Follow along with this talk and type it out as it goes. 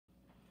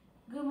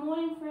Good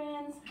morning,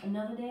 friends.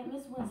 Another day at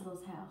Miss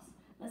Winslow's house.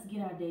 Let's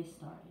get our day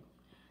started.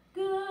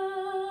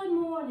 Good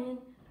morning,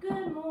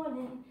 good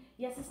morning.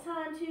 Yes, it's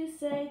time to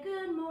say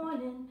good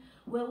morning.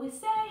 Well, we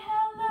say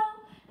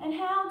hello and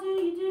how do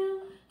you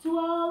do to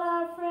all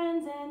our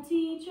friends and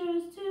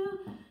teachers too.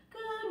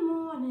 Good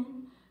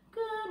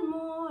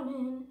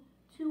morning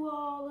to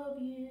all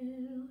of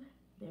you.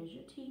 There's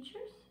your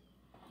teachers.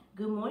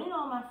 Good morning,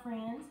 all my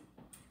friends.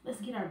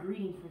 Let's get our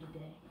greeting for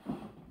today.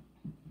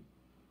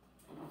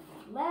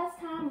 Last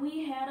time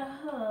we had a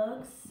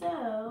hug,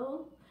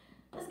 so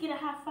let's get a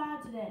high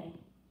five today.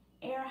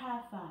 Air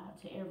high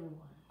five to everyone.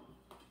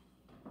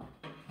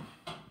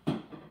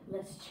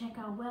 Let's check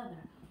our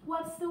weather.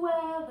 What's the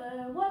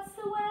weather? What's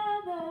the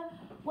weather?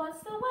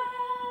 What's the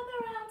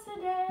weather out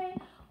today?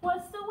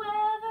 What's the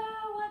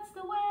weather? What's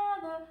the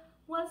weather?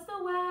 What's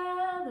the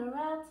weather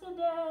out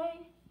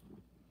today?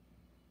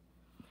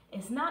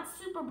 It's not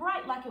super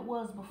bright like it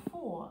was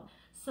before,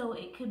 so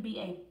it could be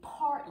a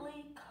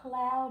partly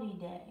cloudy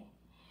day.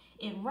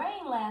 It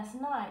rained last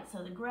night,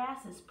 so the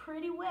grass is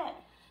pretty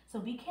wet.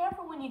 So be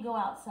careful when you go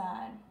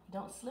outside.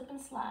 Don't slip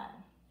and slide.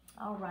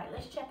 All right,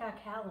 let's check our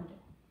calendar.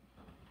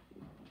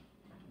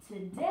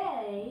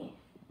 Today,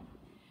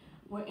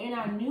 we're in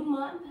our new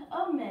month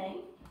of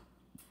May,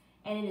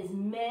 and it is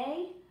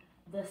May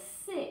the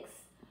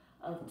 6th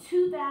of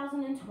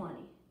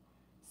 2020.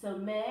 So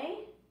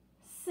May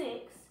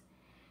 6th,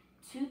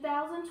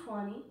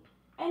 2020,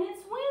 and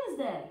it's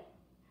Wednesday.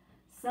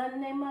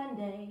 Sunday,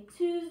 Monday,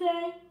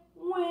 Tuesday,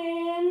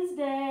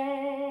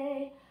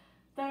 Wednesday,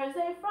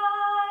 Thursday,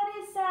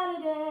 Friday,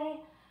 Saturday,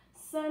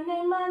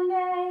 Sunday,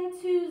 Monday,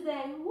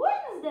 Tuesday,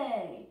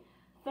 Wednesday,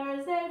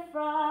 Thursday,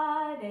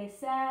 Friday,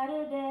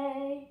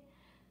 Saturday.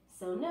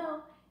 So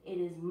no, it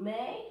is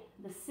May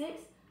the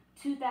 6th,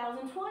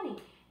 2020.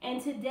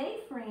 And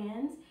today,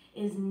 friends,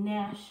 is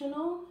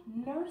National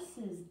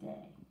Nurses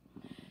Day.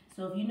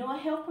 So if you know a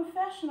health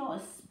professional,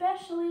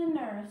 especially a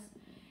nurse,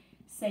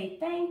 say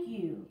thank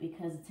you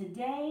because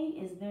today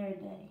is their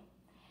day.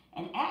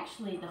 And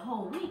actually, the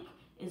whole week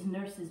is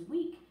Nurses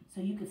Week,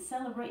 so you could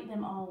celebrate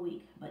them all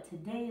week. But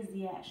today is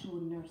the actual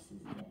Nurses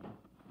Day.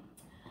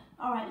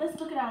 All right, let's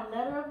look at our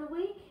letter of the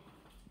week.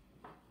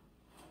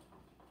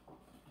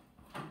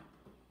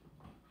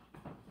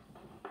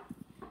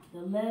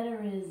 The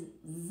letter is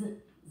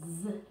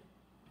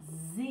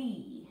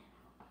Z.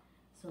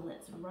 So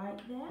let's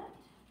write that.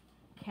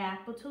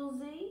 Capital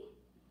Z,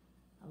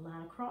 a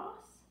line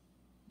across,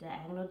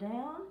 diagonal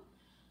down,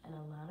 and a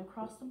line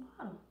across the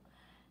bottom.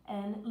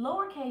 And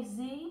lowercase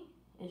z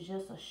is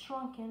just a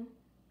shrunken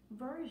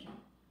version.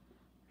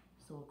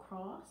 So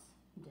across,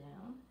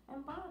 down,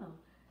 and bottom.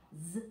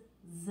 Z.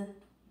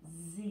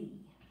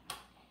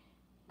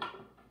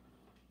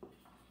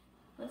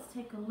 Let's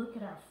take a look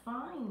at our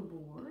find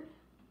board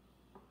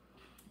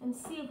and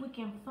see if we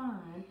can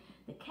find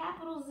the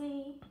capital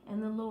Z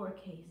and the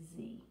lowercase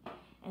z.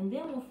 And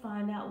then we'll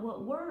find out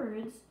what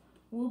words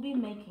we'll be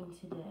making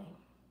today.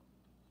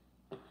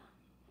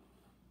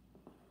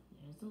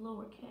 There's the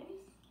lowercase.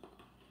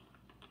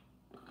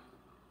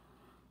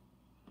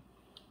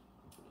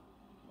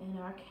 And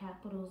our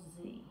capital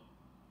Z.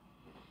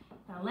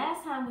 Now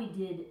last time we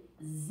did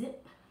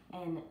zip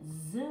and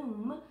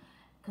zoom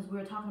because we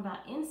were talking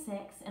about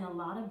insects and a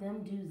lot of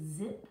them do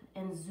zip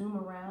and zoom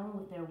around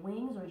with their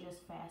wings or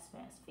just fast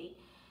feet.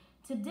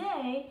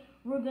 Today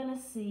we're going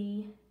to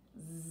see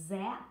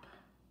zap,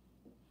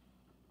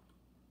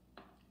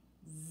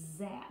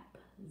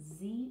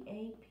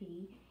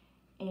 Z-A-P,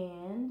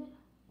 and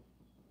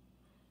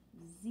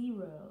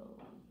zero,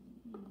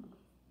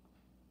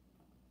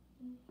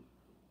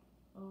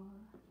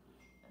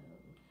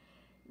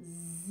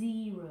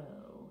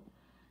 zero.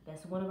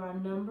 That's one of our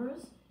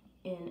numbers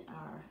in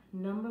our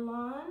number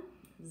line.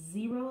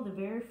 Zero, the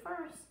very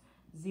first.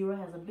 Zero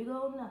has a big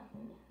old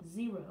nothing.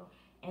 Zero.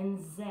 And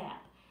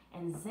zap.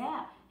 And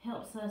zap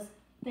helps us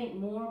think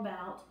more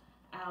about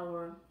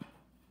our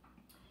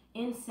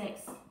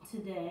insects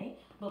today.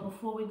 But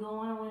before we go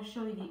on, I want to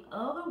show you the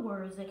other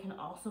words that can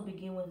also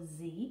begin with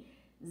Z.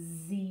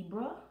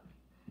 Zebra,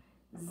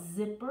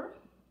 zipper,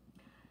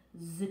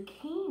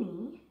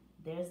 zucchini,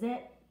 there's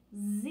that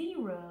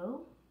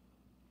zero,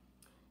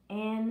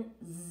 and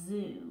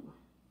zoo.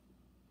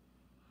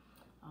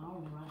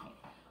 All right,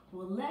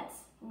 well,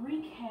 let's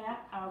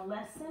recap our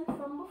lesson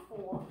from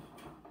before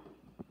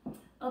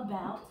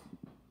about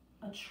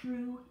a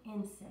true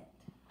insect.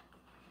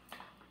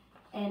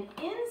 An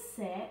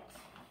insect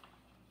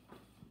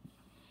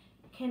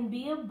can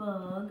be a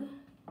bug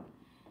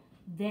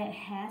that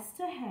has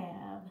to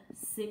have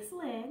 6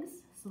 legs.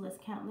 So let's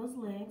count those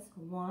legs.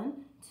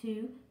 1,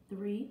 2,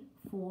 3,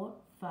 4,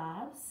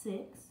 5,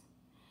 6.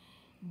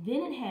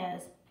 Then it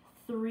has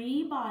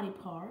 3 body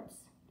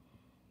parts: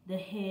 the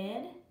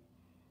head,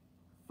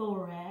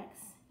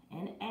 thorax,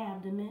 and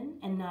abdomen.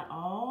 And not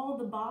all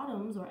the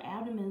bottoms or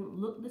abdomen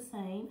look the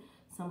same.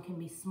 Some can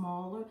be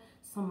smaller,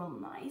 some are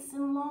nice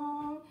and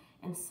long,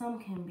 and some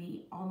can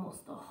be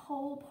almost the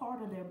whole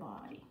part of their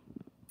body.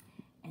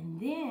 And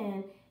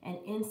then an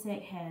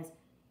insect has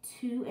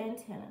 2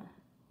 antennae,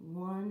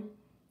 1,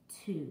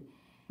 2.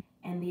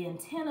 And the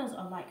antennas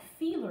are like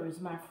feelers,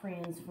 my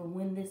friends, for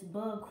when this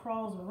bug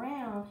crawls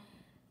around,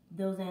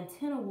 those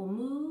antennas will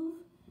move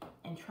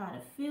and try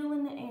to feel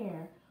in the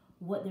air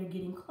what they're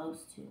getting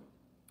close to.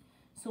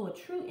 So a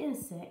true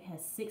insect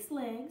has 6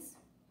 legs,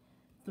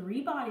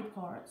 3 body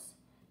parts,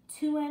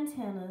 2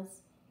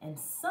 antennas, and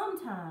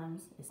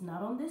sometimes, it's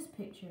not on this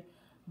picture,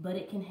 but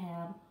it can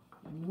have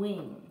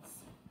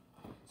wings.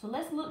 So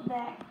let's look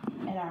back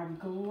at our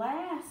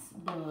glass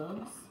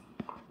bugs,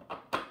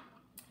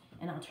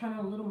 and I'll turn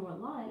on a little more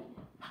light,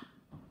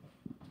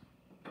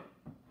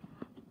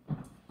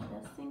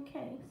 just in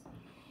case.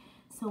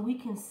 So we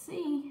can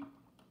see,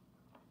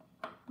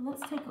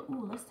 let's take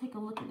a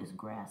look at this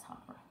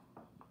grasshopper.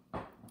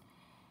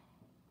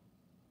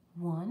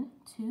 1,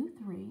 2,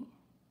 3,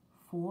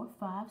 4,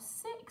 5,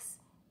 6.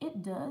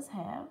 It does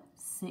have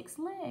 6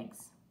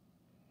 legs.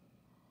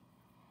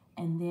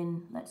 And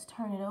then let's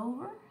turn it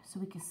over so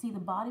we can see the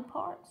body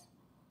parts.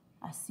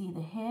 I see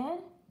the head,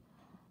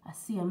 I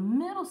see a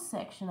middle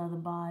section of the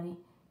body,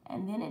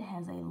 and then it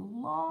has a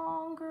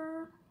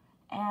longer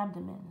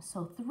abdomen.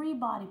 So 3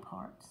 body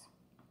parts.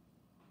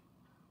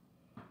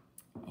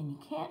 And you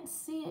can't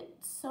see it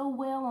so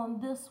well on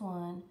this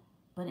one,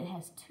 but it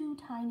has 2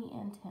 tiny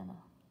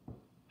antennae.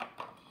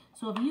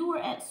 So if you were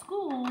at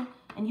school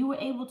and you were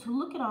able to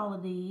look at all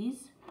of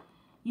these,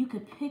 you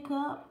could pick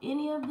up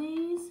any of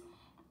these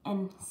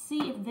and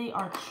see if they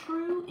are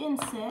true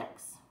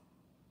insects,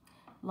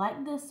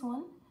 like this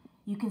one.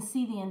 You can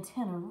see the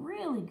antenna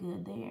really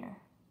good there.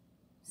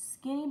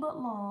 Skinny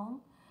but long,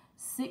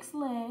 6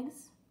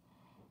 legs,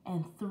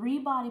 and 3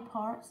 body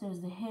parts. There's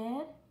the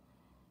head,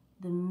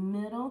 the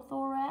middle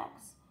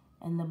thorax,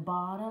 and the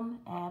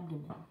bottom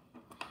abdomen.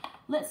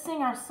 Let's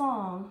sing our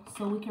song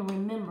so we can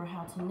remember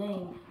how to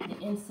name the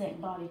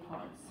insect body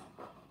parts.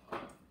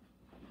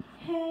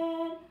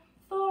 Head,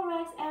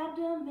 thorax,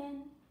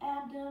 abdomen,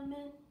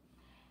 abdomen.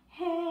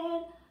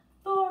 Head,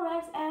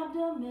 thorax,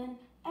 abdomen,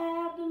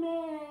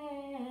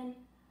 abdomen.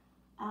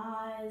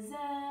 Eyes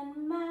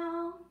and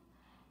mouth,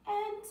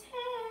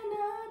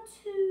 antenna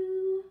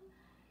 2.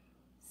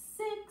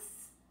 6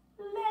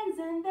 legs,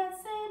 and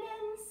that's an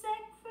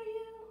insect for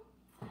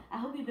you. I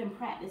hope you've been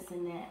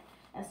practicing that.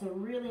 That's a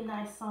really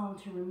nice song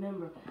to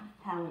remember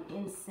how an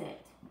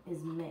insect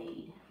is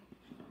made.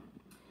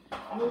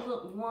 We'll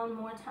look one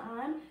more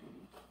time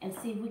and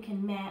see if we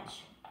can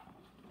match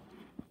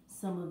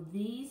some of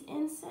these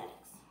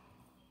insects.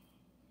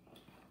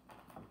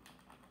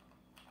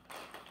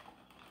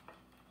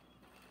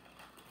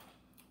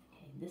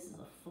 Okay, this is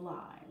a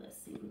fly. Let's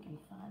see if we can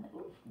find it.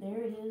 Ooh,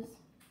 there it is.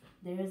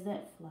 There's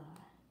that fly.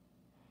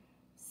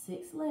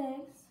 6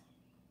 legs,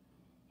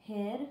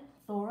 head,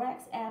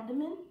 thorax,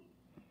 abdomen,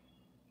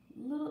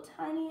 little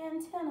tiny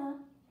antenna,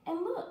 and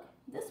look,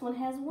 this one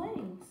has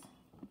wings.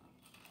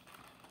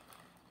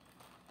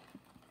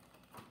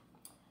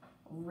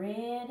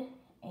 Red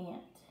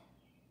ant.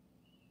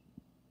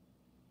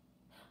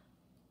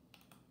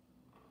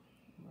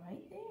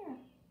 Right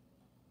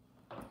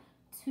there.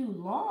 2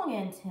 long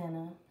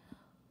antenna.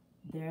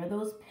 There are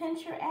those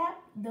pincher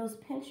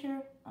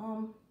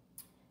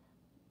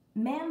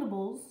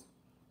mandibles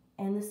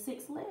and the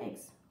 6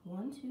 legs.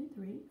 1, 2,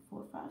 3,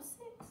 4, 5,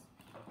 6.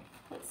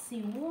 Let's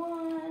see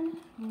one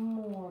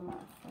more, my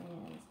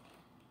friends.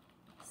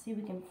 See if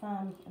we can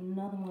find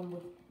another one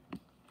with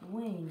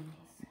wings.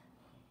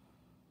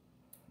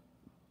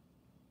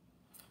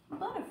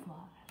 Butterfly.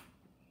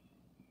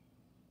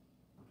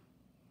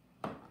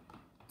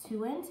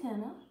 2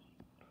 antennae,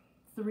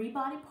 3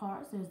 body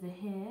parts. There's the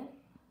head,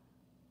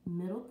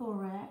 middle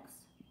thorax,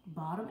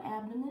 bottom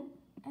abdomen,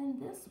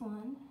 and this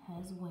one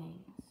has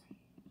wings.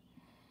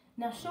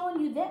 Now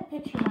showing you that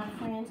picture, my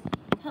friends,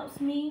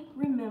 helps me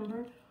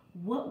remember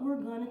what we're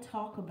going to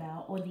talk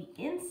about, or the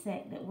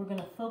insect that we're going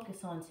to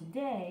focus on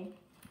today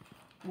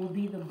will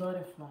be the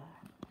butterfly.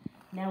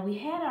 Now we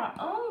had our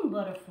own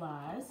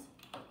butterflies,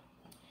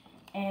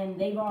 and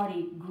they've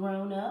already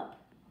grown up,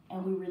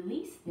 and we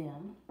released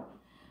them,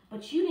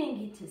 but you didn't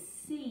get to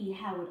see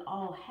how it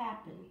all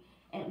happened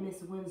at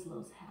Miss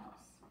Winslow's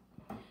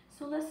house.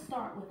 So let's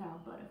start with our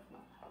butterfly.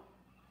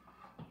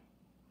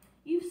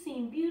 You've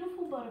seen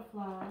beautiful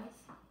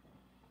butterflies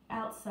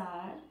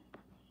outside,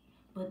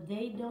 but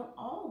they don't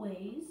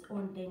always,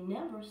 or they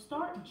never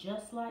start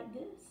just like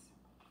this.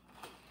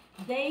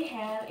 They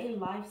have a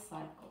life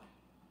cycle.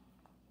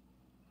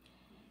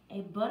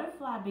 A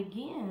butterfly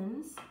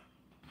begins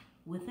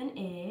with an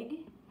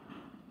egg.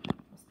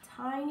 Those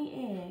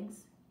tiny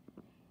eggs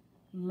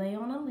lay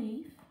on a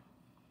leaf.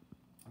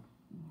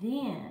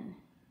 Then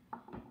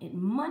it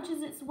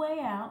munches its way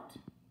out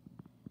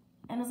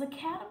and is a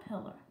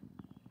caterpillar.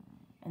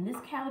 And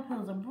this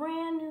caterpillar is a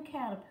brand new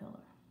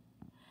caterpillar.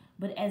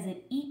 But as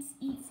it eats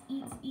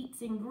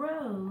and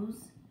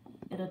grows,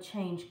 it'll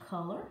change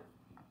color.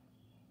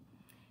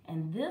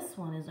 And this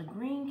one is a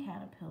green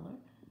caterpillar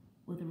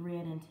with a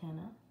red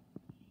antenna.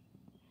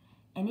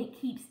 And it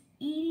keeps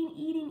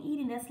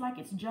eating. That's like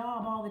its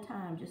job all the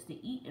time, just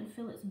to eat and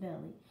fill its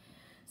belly.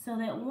 So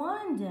that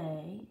one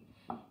day,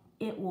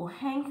 it will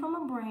hang from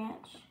a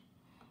branch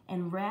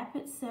and wrap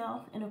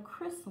itself in a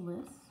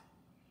chrysalis.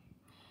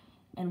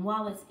 And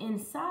while it's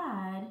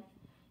inside,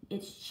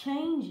 it's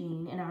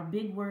changing, and our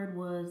big word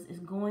is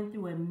going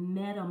through a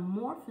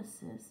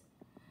metamorphosis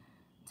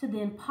to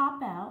then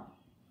pop out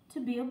to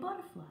be a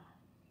butterfly.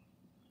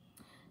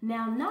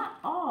 Now, not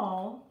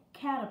all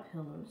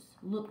caterpillars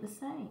look the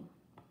same.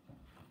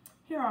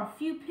 Here are a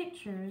few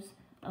pictures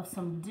of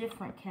some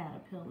different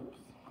caterpillars.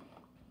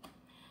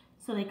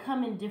 So they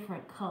come in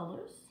different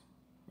colors.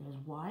 There's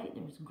white,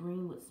 there's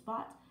green with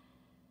spots.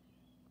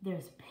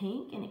 There's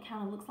pink, and it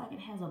kind of looks like it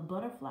has a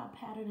butterfly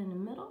pattern in the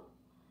middle.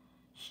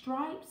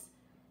 Stripes,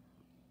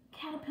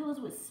 caterpillars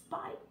with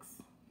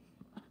spikes.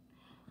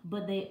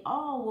 But they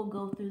all will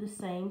go through the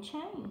same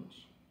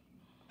change.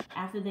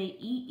 After they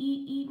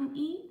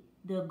eat,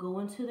 they'll go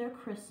into their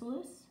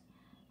chrysalis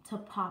to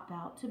pop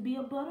out to be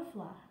a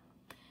butterfly.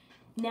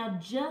 Now,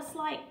 just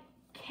like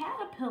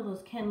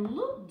caterpillars can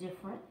look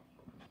different,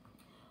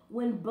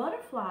 when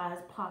butterflies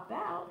pop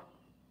out,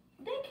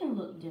 they can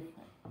look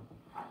different.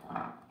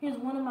 Here's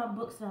one of my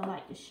books that I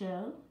like to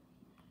show.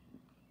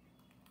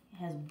 It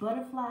has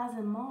butterflies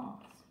and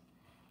moths.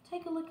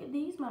 Take a look at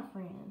these, my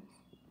friends.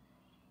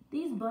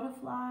 These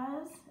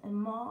butterflies and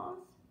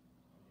moths,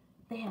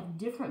 they have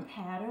different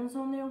patterns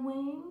on their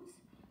wings,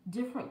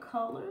 different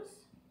colors.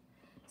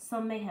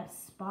 Some may have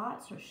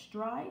spots or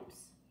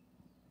stripes.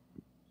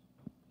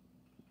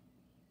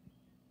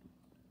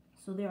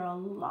 So there are a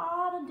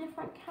lot of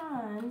different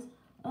kinds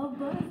of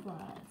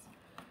butterflies.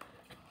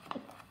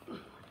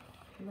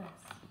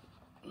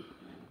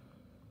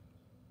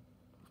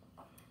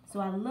 So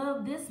I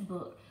love this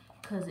book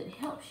because it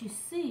helps you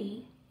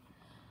see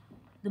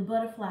the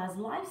butterfly's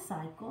life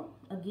cycle,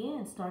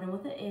 again, starting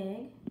with an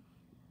egg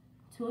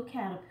to a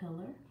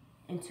caterpillar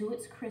and to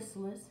its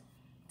chrysalis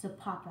to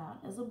pop out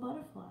as a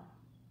butterfly.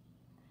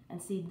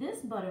 And see,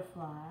 this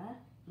butterfly,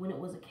 when it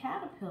was a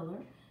caterpillar,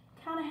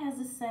 kind of has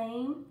the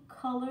same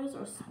colors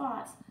or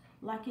spots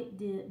like it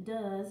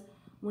does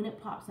when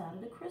it pops out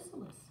of the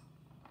chrysalis.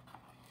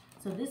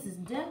 So this is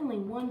definitely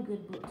one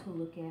good book to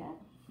look at.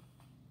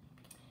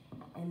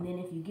 And then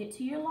if you get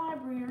to your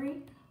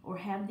library or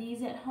have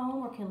these at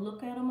home or can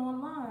look at them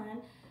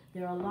online,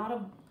 there are a lot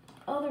of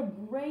other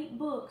great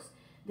books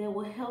that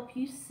will help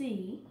you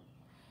see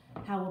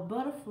how a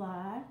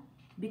butterfly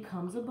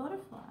becomes a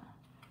butterfly.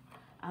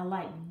 I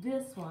like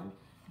this one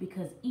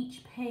because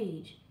each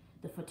page,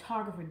 the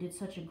photographer did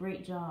such a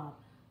great job.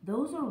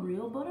 Those are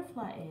real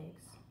butterfly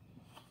eggs.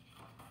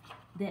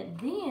 That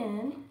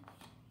then,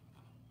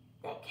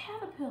 that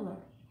caterpillar,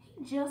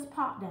 he just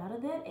popped out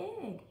of that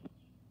egg.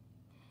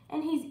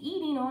 And he's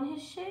eating on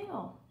his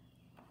shell.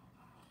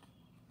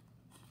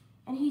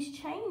 And he's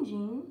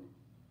changing.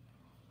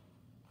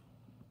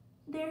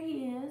 There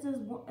he is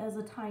as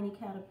a tiny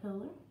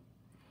caterpillar.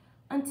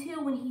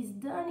 Until when he's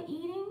done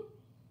eating,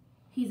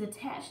 he's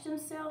attached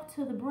himself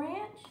to the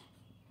branch.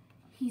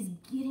 He's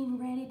getting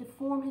ready to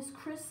form his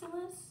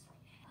chrysalis.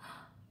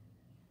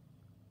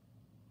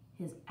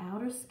 His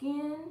outer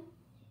skin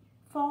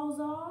falls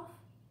off.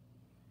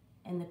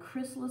 And the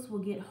chrysalis will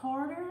get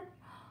harder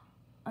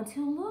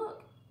until,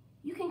 look,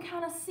 you can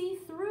kind of see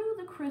through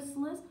the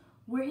chrysalis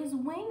where his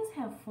wings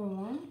have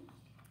formed,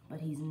 but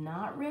he's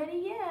not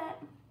ready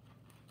yet.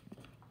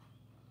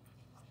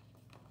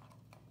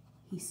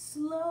 He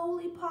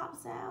slowly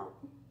pops out,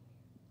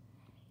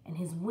 and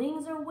his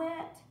wings are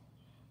wet,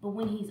 but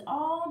when he's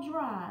all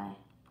dry,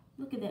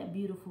 look at that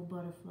beautiful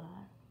butterfly,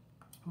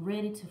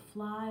 ready to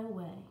fly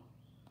away.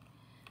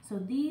 So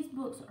these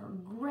books are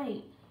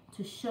great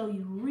to show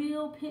you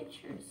real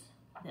pictures.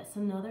 That's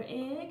another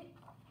egg.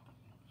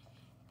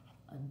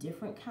 A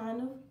different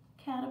kind of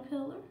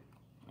caterpillar,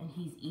 and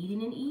he's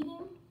eating and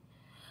eating.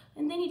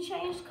 And then he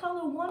changed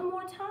color one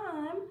more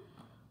time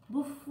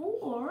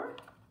before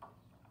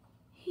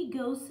he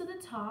goes to the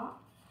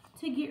top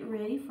to get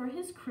ready for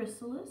his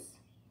chrysalis.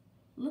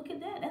 Look at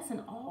that, that's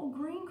an all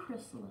green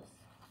chrysalis.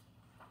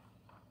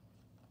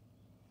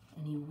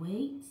 And he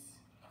waits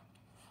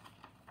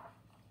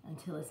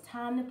until it's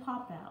time to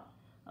pop out,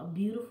 a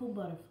beautiful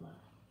butterfly.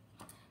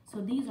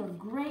 So these are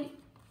great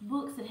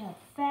books that have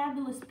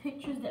fabulous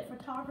pictures that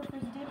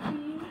photographers did for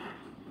you.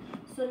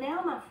 So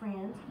now, my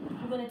friends,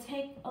 we're going to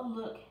take a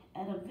look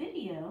at a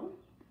video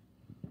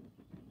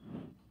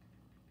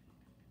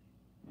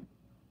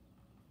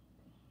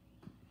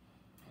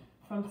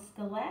from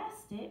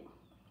Scholastic.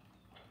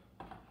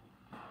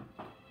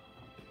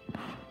 The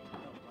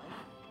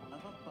life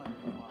of a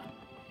butterfly.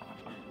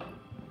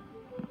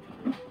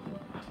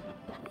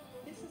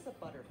 This is a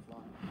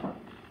butterfly.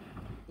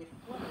 It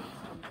flutters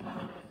from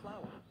flower to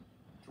flower,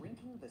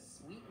 drinking the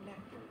sweet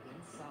nectar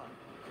inside.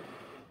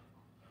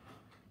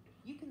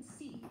 You can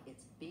see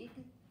its big,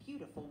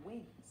 beautiful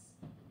wings.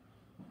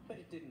 But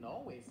it didn't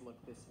always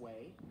look this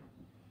way.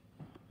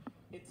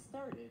 It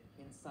started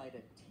inside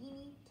a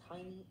teeny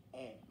tiny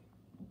egg.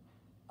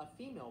 A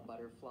female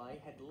butterfly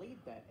had laid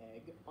that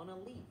egg on a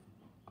leaf.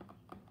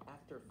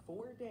 After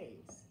 4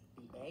 days,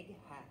 the egg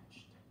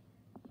hatched.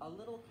 A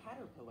little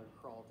caterpillar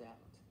crawled out.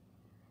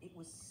 It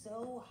was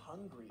so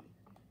hungry.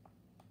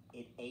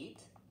 It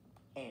ate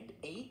and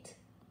ate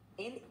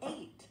and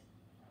ate.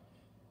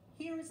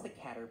 Here is the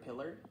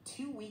caterpillar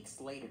 2 weeks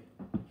later.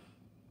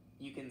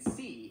 You can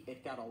see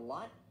it got a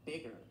lot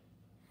bigger.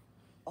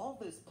 All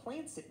those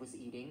plants it was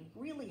eating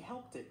really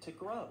helped it to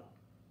grow.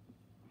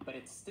 But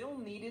it still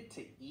needed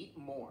to eat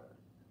more.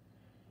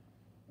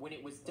 When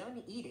it was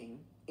done eating,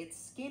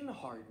 its skin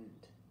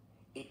hardened.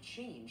 It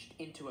changed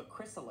into a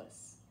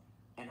chrysalis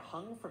and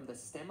hung from the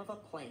stem of a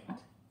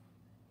plant.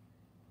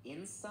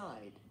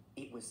 Inside,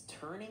 it was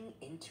turning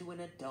into an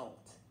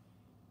adult.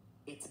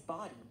 Its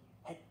body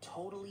had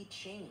totally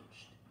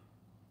changed.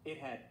 It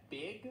had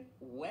big,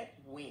 wet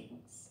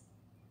wings.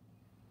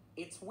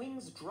 Its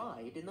wings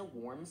dried in the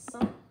warm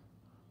sun.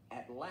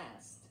 At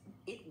last,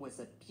 it was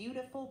a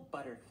beautiful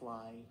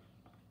butterfly.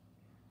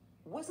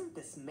 Wasn't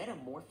this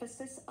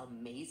metamorphosis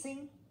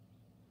amazing?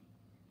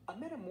 A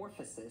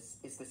metamorphosis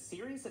is the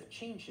series of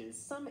changes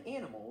some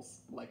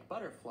animals, like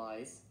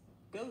butterflies,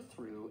 go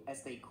through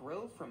as they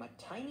grow from a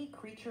tiny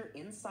creature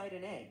inside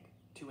an egg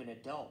to an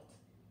adult.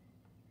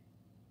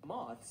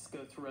 Moths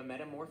go through a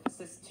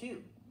metamorphosis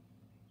too.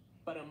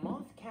 But a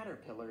moth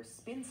caterpillar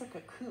spins a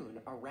cocoon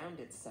around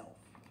itself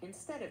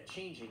instead of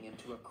changing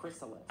into a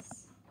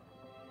chrysalis.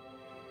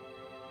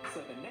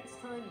 So the next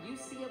time you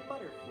see a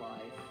butterfly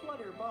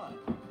flutter by,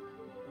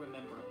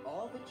 remember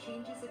all the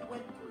changes it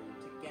went through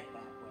to get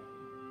that way.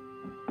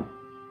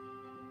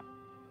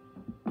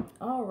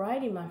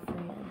 Alrighty, my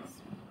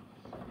friends.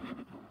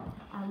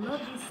 I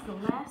love these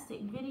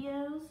scholastic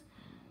videos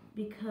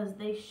because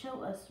they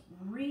show us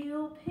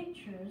real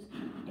pictures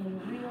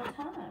in real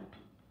time.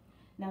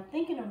 Now,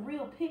 thinking of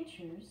real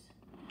pictures,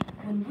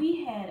 when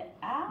we had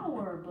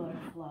our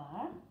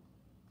butterfly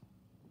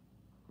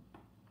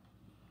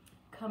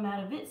come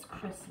out of its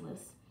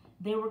chrysalis,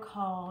 they were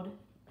called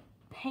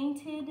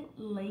painted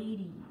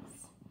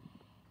ladies.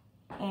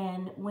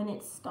 And when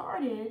it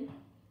started,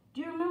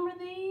 do you remember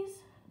these?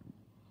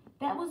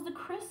 That was the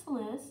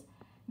chrysalis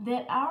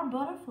that our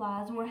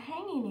butterflies were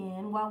hanging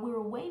in while we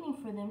were waiting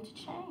for them to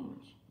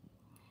change.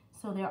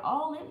 So they're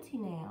all empty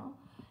now.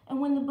 And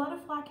when the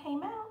butterfly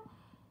came out,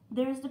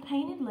 there's the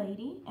painted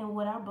lady and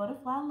what our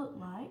butterfly looked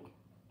like.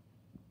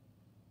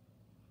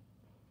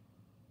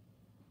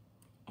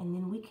 And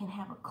then we can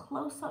have a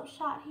close-up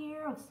shot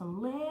here of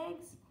some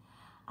legs.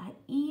 I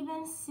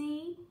even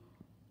see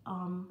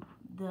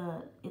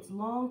its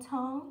long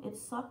tongue,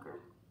 its sucker.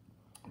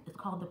 It's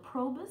called the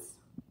probus.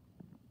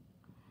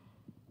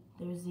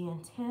 There's the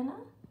antenna,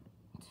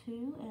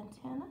 2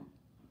 antennae.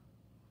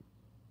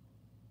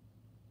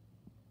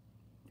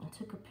 I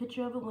took a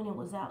picture of it when it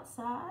was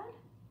outside.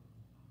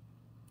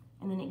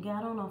 And then it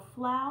got on a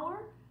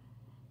flower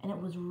and it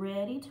was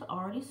ready to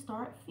already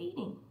start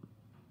feeding.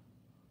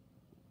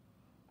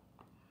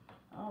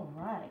 All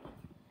right.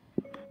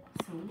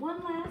 So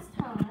one last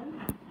time,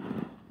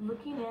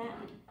 looking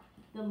at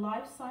the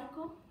life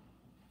cycle.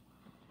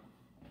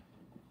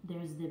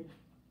 There's the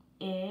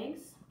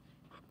eggs,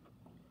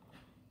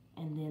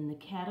 and then the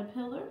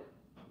caterpillar,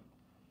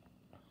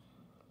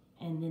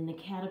 and then the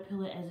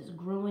caterpillar as it's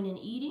growing and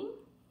eating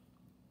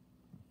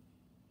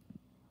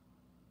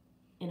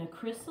in a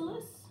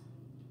chrysalis,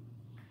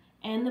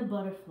 and the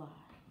butterfly.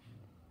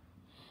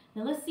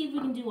 Now let's see if we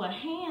can do a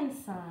hand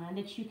sign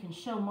that you can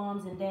show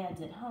moms and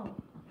dads at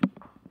home.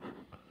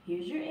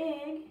 Here's your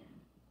egg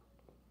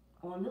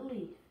on the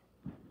leaf.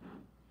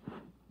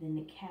 Then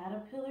the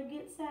caterpillar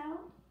gets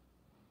out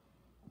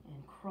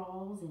and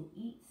crawls and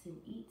eats and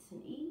eats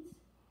and eats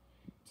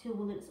till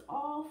when it's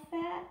all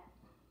fat,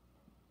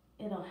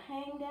 it'll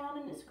hang down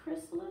in its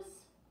chrysalis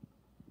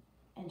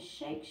and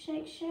shake,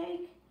 shake,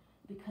 shake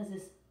because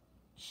it's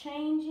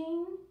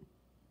changing,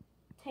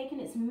 taking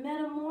its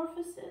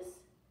metamorphosis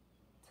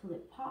till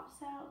it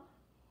pops out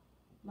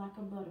like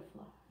a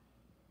butterfly.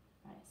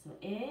 All right, so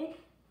egg,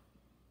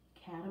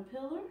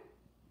 caterpillar,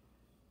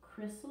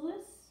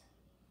 chrysalis,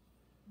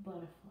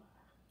 butterfly.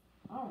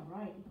 All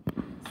right.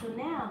 So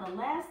now the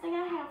last thing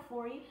I have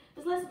for you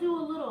is let's do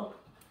a little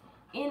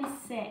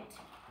insect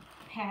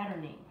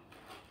patterning.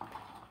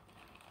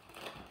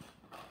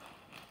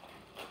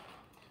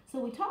 So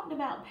we talked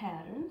about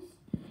patterns,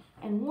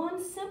 and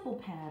one simple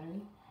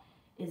pattern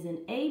is an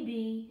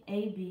AB,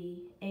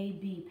 AB,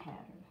 AB pattern.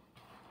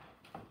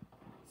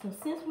 So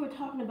since we're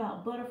talking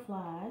about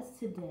butterflies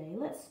today,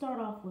 let's start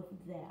off with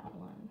that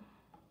one.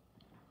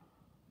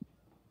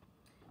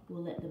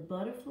 We'll let the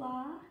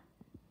butterfly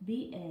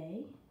be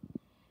A,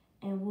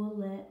 and we'll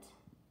let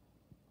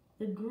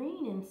the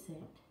green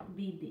insect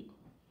be B.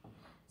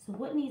 So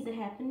what needs to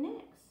happen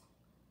next?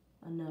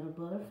 Another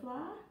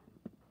butterfly,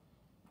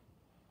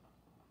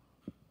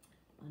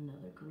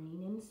 another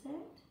green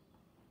insect,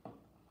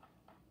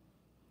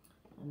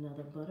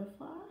 another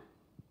butterfly,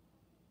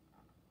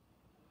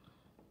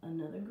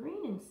 another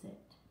green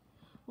insect.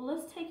 Well,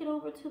 let's take it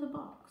over to the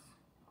box.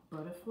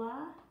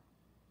 Butterfly,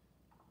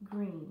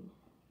 green,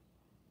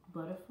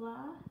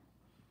 butterfly,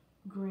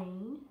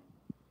 green,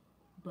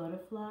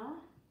 butterfly,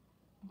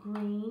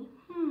 green.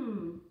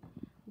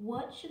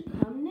 What should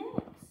come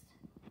next?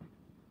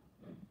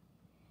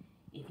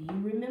 If you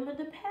remember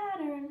the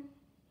pattern,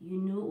 you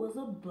knew it was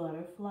a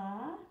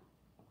butterfly,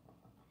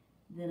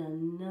 then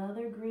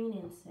another green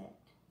insect.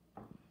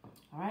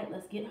 All right,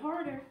 let's get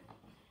harder.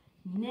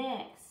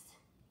 Next,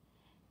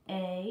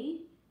 A,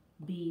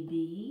 B,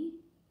 B,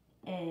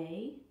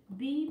 A,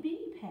 B,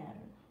 B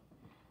pattern.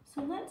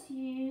 So let's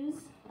use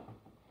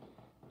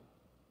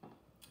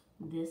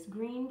this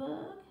green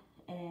bug,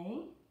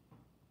 A,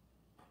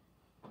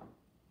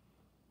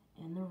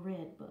 and the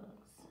red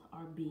bugs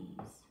are B's.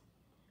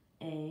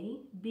 A,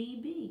 B,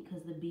 B,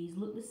 because the B's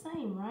look the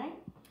same, right?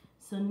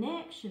 So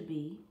next should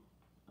be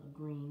a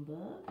green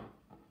bug,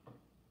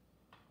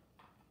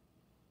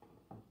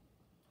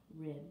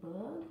 red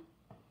bug,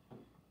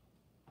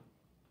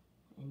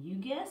 and you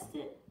guessed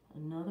it,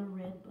 another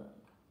red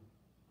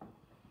bug.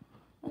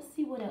 Let's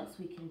see what else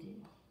we can do.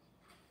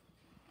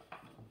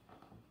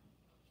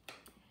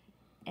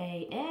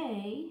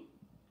 A,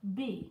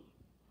 B,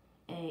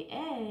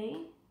 A,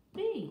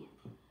 B.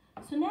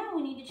 So now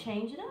we need to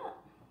change it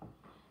up.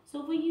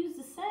 So if we use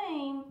the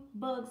same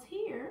bugs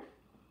here,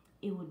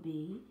 it would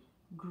be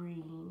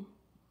green,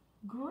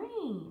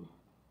 green,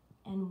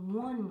 and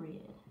one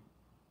red.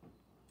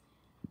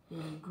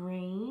 Then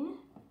green,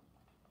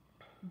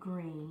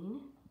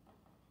 green,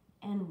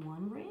 and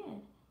one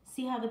red.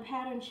 See how the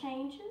pattern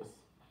changes?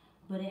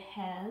 But it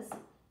has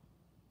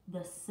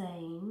the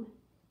same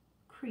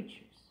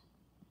creatures.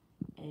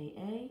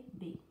 A,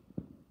 B,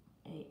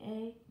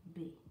 A,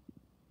 B.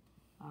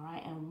 All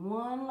right, and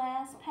one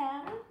last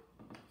pattern.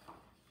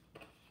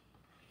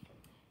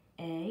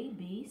 A,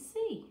 B,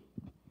 C.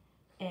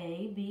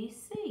 A, B,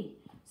 C.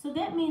 So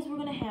that means we're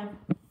going to have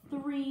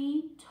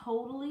 3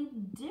 totally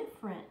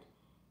different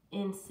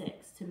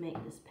insects to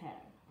make this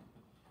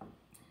pattern.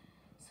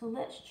 So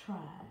let's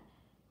try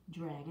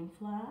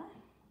dragonfly,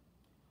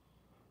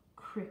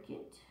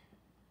 cricket,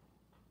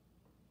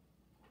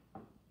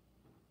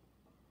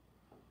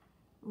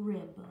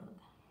 redbug,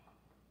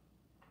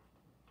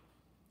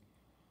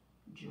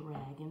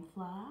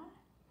 dragonfly,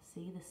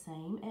 see the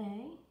same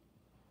A,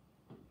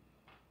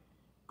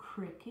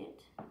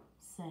 cricket,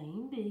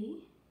 same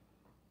B,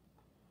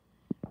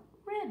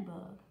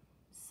 redbug,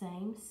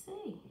 same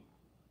C.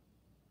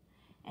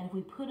 And if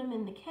we put them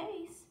in the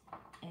case,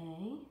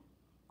 A,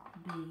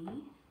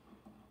 B,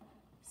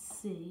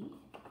 C,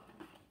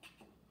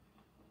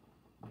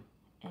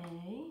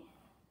 A,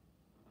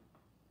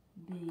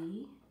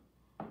 B,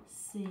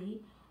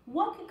 C.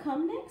 What could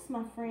come next,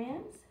 my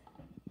friends?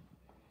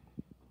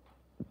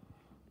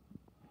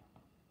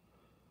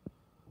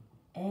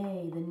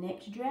 A, the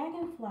next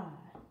dragonfly.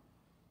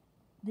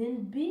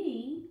 Then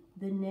B,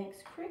 the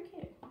next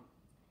cricket.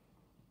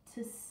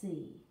 To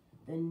C,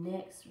 the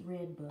next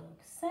red bug.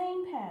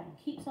 Same pattern,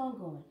 keeps on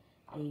going.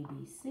 A,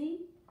 B,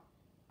 C,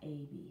 A,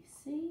 B,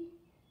 C,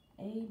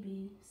 A,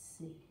 B,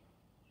 C.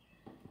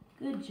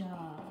 Good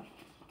job.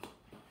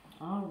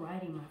 All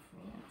righty, my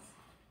friends.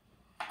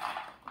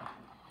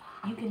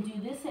 You can do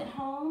this at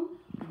home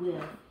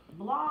with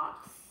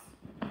blocks,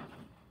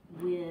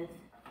 with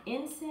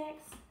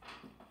insects,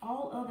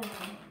 all other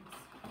things.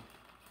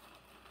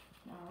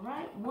 All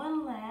right,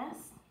 one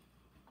last.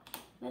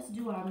 Let's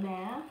do our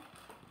math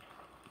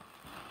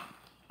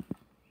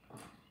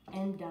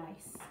and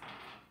dice.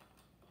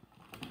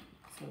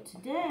 So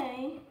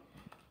today,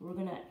 we're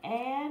going to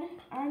add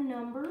our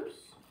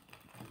numbers.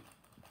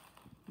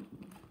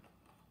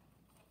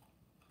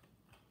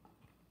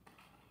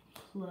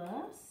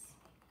 Plus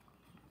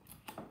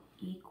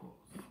equals.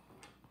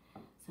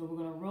 So we're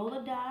going to roll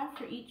a die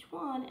for each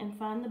one and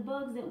find the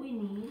bugs that we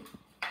need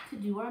to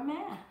do our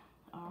math.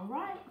 All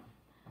right.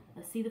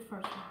 Let's see the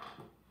first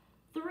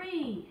one.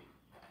 3.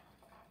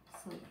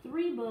 So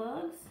 3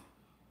 bugs.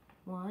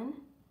 1,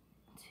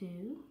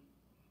 2,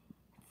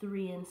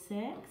 3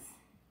 insects.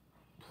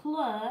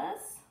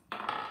 Plus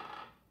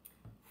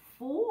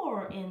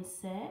 4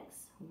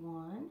 insects.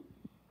 1,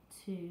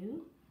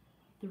 2,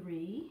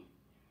 3,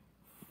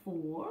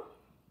 4.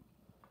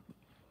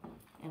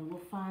 And we'll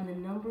find the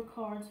number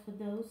cards for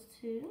those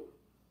 2.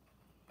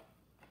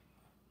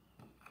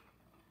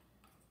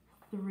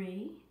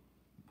 3,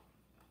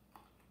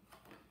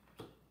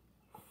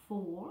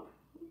 4.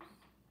 Oops.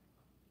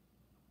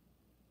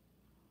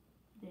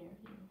 There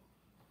it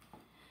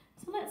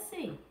is. So let's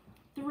see.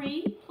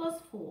 3 plus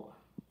 4.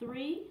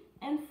 3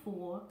 and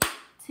 4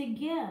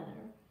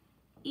 together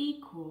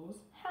equals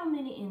how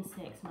many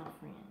insects, my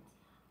friends?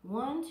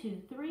 1,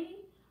 2, 3,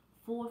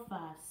 4, 5,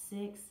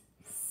 6,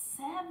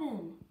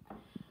 7.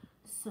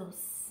 So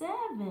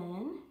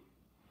 7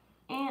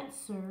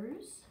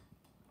 answers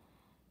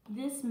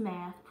this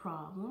math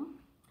problem.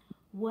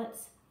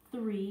 What's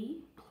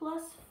 3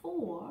 plus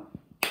 4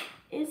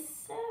 is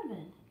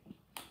 7.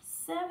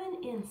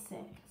 7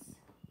 insects.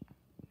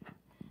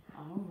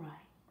 All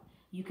right.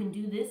 You can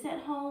do this at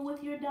home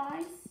with your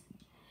dice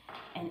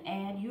and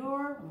add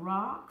your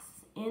rocks,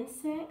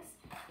 insects,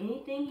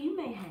 anything you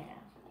may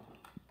have.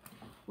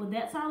 Well,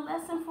 that's our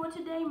lesson for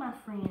today, my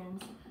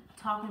friends.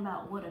 Talking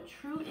about what a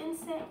true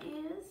insect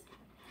is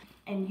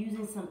and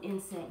using some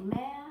insect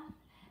math.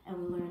 And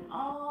we learned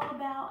all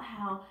about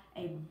how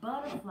a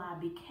butterfly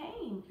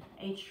became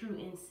a true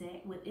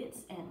insect with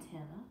its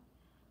antenna.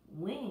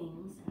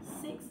 wings,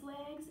 6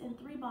 legs, and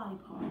 3 body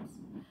parts.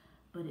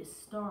 But it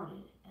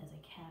started as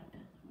a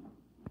caterpillar.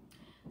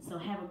 So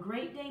have a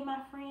great day, my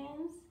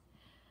friends.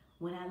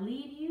 When I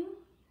leave you,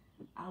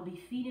 I'll be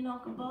feeding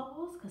Uncle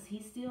Bubbles because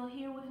he's still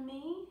here with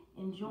me,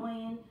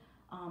 enjoying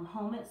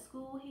home at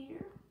school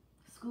here,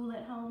 school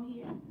at home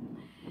here.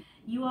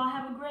 You all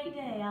have a great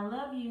day. I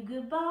love you.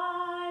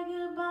 Goodbye,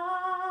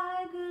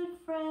 goodbye, good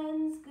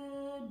friends,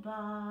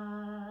 goodbye.